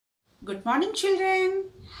Good morning, children.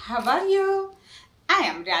 How are you? I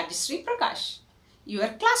am Rajashree Prakash, your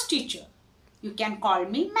class teacher. You can call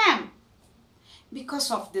me ma'am. Because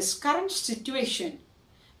of this current situation,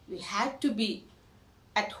 we have to be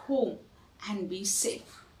at home and be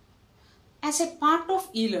safe. As a part of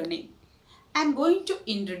e-learning, I am going to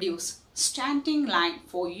introduce standing line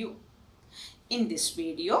for you. In this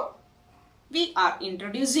video, we are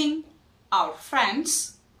introducing our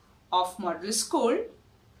friends of model school,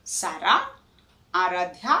 Sarah,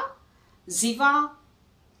 Aradhya, Ziva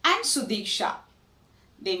and Sudiksha.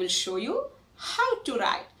 They will show you how to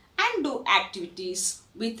write and do activities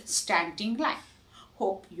with standing line.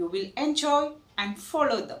 Hope you will enjoy and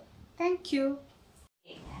follow them. Thank you.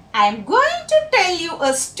 I am going to tell you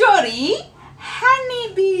a story,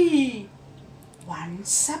 Honeybee.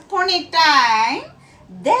 Once upon a time,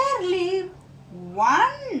 there lived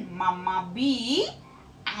one mama bee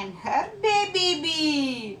and her baby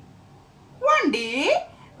bee. One day,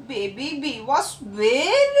 baby bee was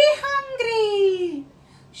very hungry.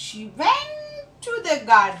 She went to the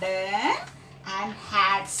garden and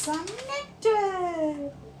had some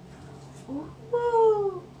nectar.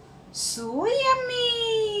 Ooh, so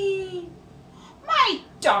yummy! My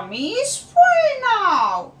tummy is full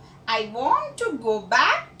now. I want to go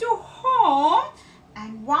back to home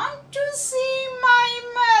and want to see my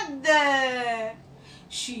mother.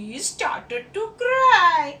 She started to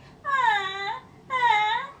cry.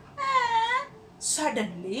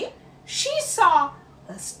 Suddenly, she saw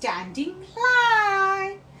a standing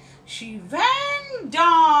line. She went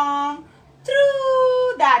down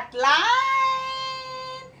through that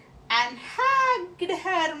line and hugged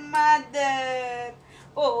her mother.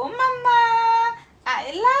 Oh, Mama,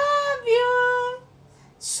 I love you.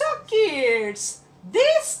 So, kids,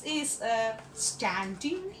 this is a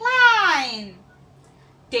standing line.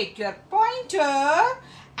 Take your pointer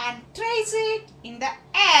and trace it in the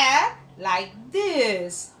air like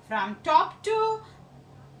this from top to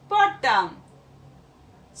bottom.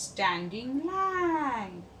 Standing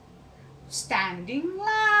line. Standing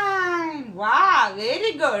line. Wow,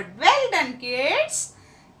 very good. Well done, kids.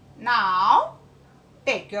 Now,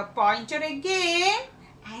 take your pointer again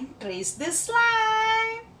and trace this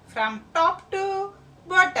line from top to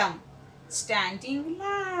bottom. Standing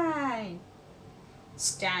line.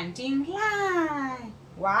 Standing line.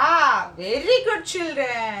 Wow, very good,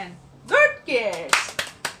 children. Good kids.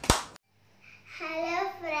 Hello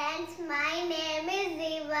friends, my name is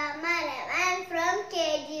Ziva Malam. I am from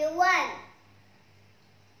KG1.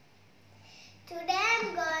 Today I am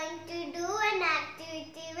going to do an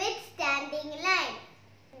activity with standing line.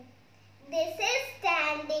 This is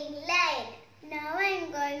standing line. Now I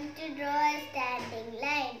am going to draw a standing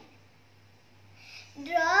line.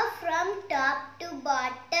 Draw from top to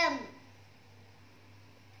bottom.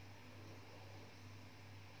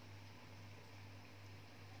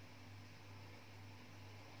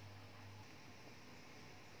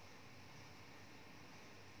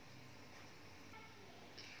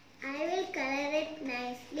 I will color it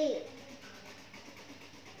nicely.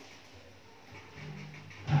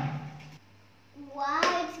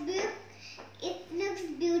 Wow, it looks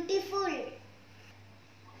beautiful.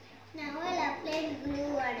 Now I'll apply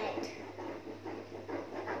glue on it.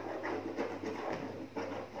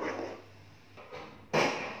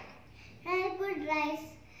 I'll put rice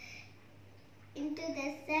into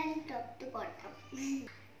the sun top to bottom.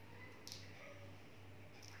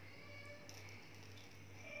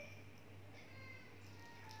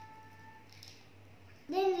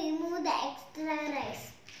 Then remove the extra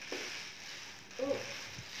rice. Ooh.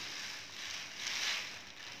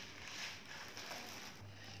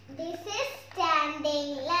 This is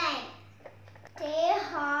standing line. Stay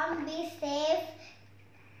home, be safe.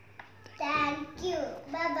 Thank you.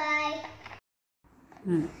 Bye-bye.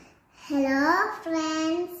 Hello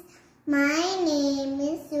friends. My name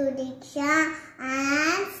is Sudiksha.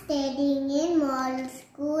 I am studying in model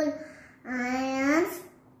school. I am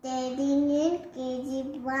studying in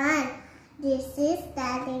KG1. This is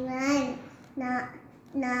standing line.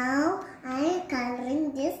 Now I am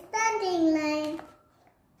coloring this standing line.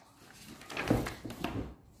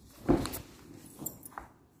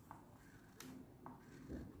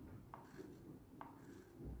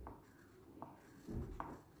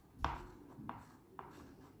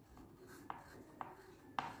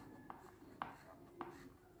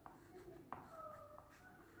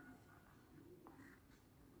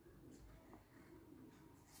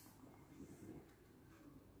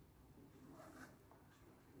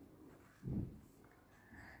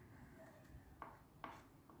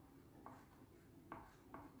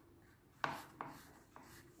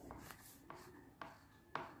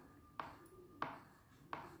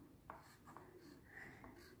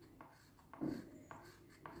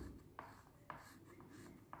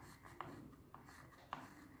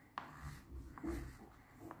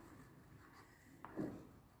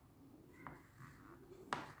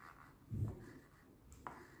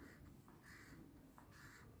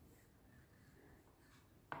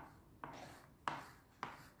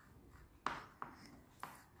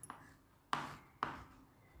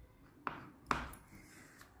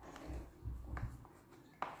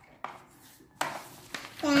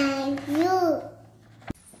 you.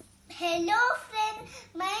 Hello friend,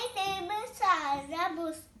 my name is Sarah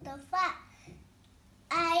Mustafa.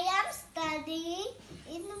 I am studying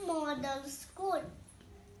in model school.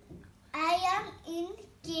 I am in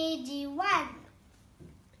KG1.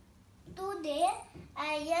 Today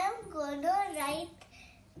I am going to write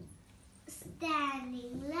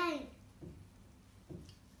standing line.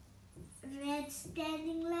 Red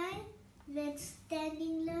standing line, red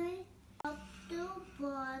standing line, top to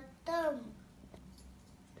bottom.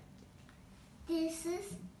 This is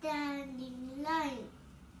standing line.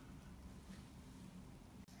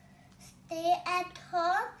 Stay at home.